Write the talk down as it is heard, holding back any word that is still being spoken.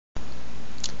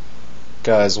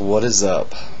Guys, what is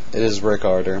up? It is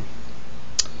RickArter.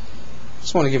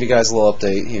 Just want to give you guys a little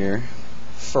update here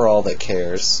for all that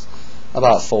cares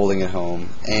about folding at home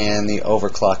and the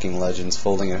Overclocking Legends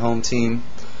folding at home team,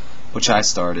 which I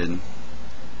started.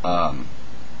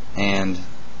 And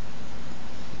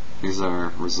here's our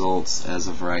results as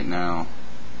of right now.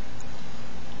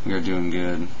 We are doing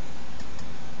good.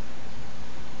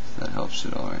 That helps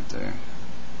it all right there.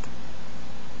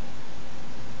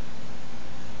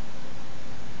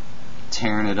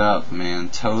 Tearing it up, man.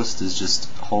 Toast is just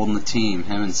holding the team.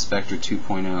 Him and Spectre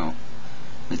 2.0.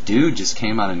 The dude just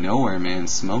came out of nowhere, man.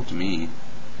 Smoked me.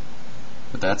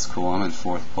 But that's cool. I'm in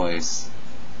 4th place.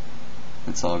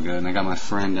 It's all good. And I got my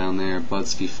friend down there,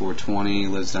 Budsky420.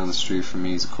 Lives down the street from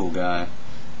me. He's a cool guy.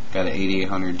 Got an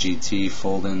 8800 GT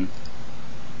folding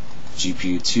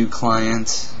GPU 2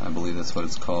 client. I believe that's what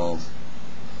it's called.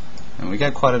 And we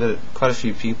got quite a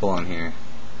few people on here.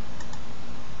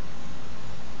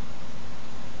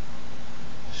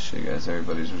 Show you guys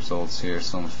everybody's results here,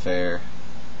 so I'm fair.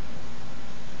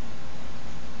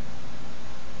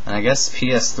 And I guess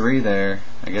PS3 there,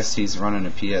 I guess he's running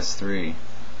a PS3,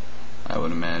 I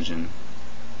would imagine.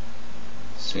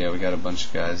 So yeah, we got a bunch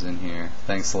of guys in here.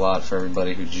 Thanks a lot for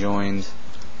everybody who joined.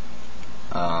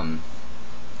 I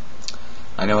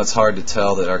know it's hard to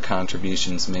tell that our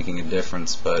contribution's making a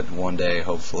difference, but one day,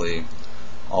 hopefully,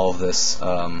 all of this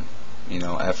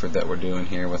effort that we're doing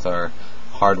here with our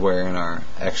hardware and our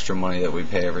extra money that we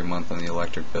pay every month on the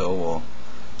electric bill will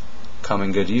come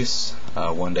in good use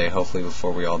one day, hopefully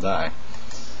before we all die.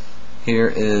 Here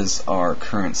is our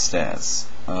current stats.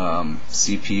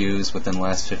 CPUs within the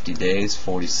last 50 days,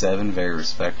 47, very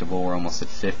respectable. We're almost at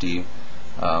 50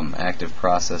 active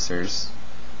processors.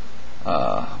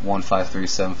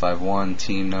 153751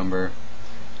 team number.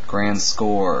 Grand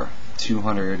score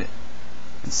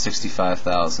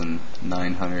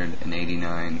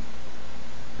 265,989.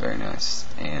 Very nice.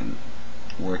 And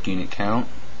work unit count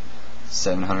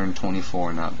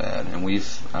 724, not bad. And we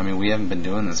haven't been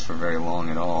doing this for very long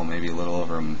at all. Maybe a little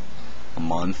over a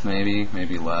month, maybe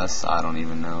less. I don't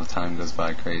even know. Time goes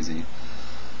by crazy.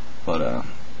 But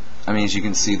as you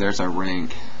can see, there's our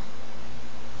rank.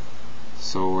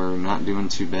 So we're not doing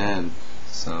too bad.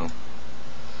 So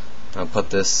I'll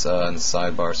put this in the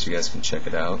sidebar so you guys can check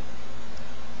it out.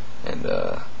 And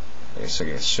I guess I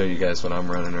can show you guys what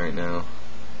I'm running right now.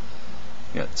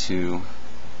 Got 2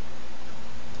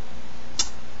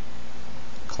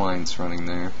 clients running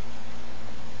there.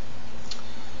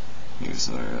 Here's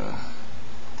our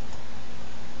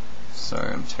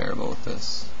sorry, I'm terrible with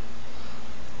this.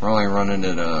 We're only running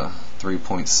at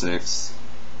 3.6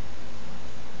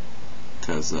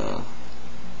 because I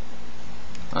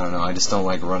don't know, I just don't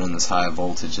like running this high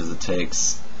voltage as it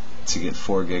takes to get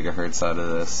 4 gigahertz out of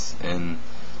this, and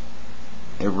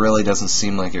it really doesn't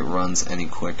seem like it runs any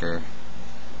quicker.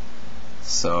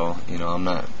 So, I'm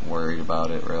not worried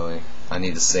about it really. I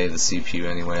need to save the CPU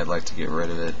anyway. I'd like to get rid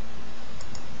of it.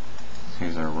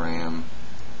 Here's our RAM.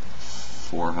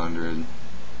 400.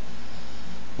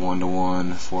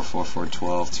 1-to-1,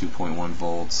 44412, 2.1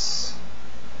 volts.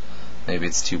 Maybe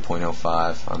it's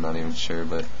 2.05. I'm not even sure,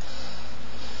 but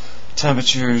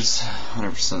temperatures,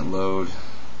 100% load.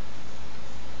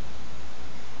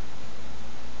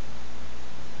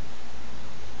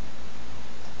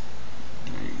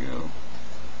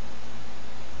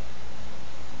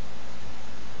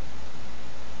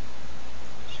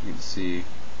 You can see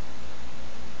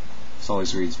this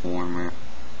always reads warmer.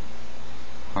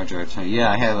 Hard drive time.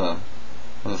 Yeah, I have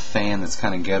a fan that's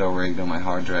kind of ghetto rigged on my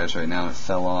hard drives right now. It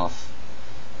fell off,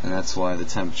 and that's why the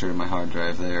temperature of my hard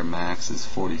drive there max is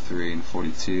 43 and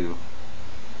 42. You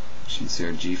can see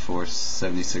our GeForce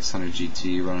 7600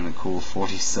 GT running a cool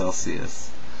 40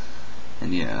 Celsius.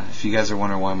 And yeah, if you guys are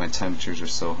wondering why my temperatures are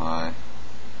so high,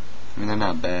 they're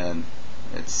not bad.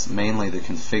 It's mainly the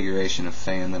configuration of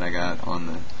fan that I got on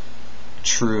the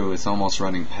True. It's almost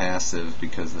running passive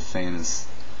because the fan is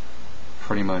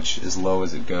pretty much as low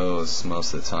as it goes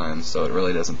most of the time, so it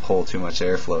really doesn't pull too much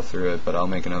airflow through it, but I'll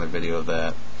make another video of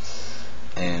that.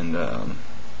 And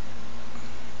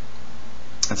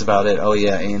that's about it. Oh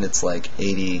yeah, and it's like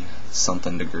 80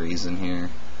 something degrees in here,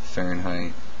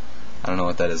 Fahrenheit. I don't know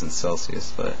what that is in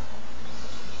Celsius, but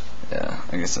yeah,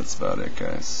 I guess that's about it,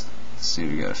 guys. Let's see,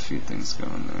 we got a few things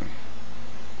going there.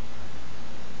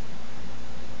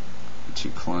 2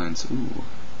 clients, ooh.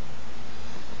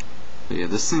 But yeah,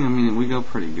 this thing, we go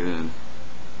pretty good.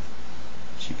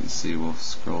 As you can see, we'll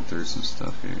scroll through some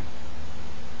stuff here.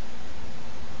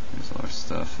 There's all our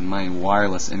stuff. And my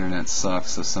wireless internet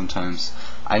sucks, so sometimes,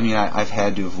 I've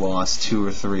had to have lost 2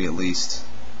 or 3 at least,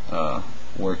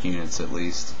 work units at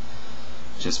least,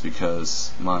 just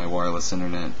because my wireless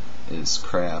internet is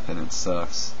crap and it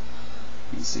sucks.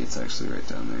 You can see it's actually right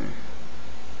down there.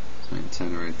 It's my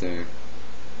antenna right there.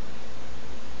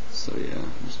 So yeah,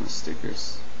 there's my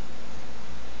stickers.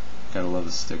 Gotta love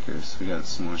the stickers. We got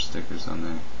some more stickers on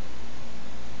there.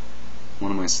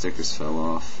 One of my stickers fell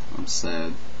off. I'm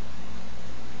sad.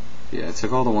 Yeah, I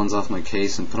took all the ones off my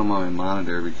case and put them on my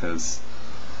monitor because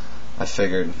I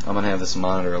figured I'm gonna have this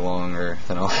monitor longer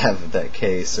than I'll have that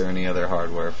case or any other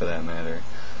hardware for that matter.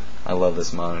 I love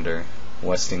this monitor.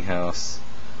 Westinghouse,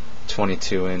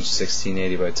 22-inch,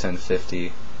 1680 by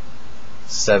 1050,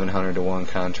 700:1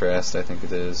 contrast, I think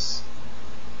it is.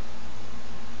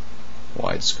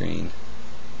 Widescreen.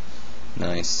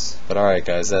 Nice. But alright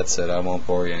guys, that's it. I won't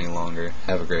bore you any longer.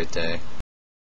 Have a great day.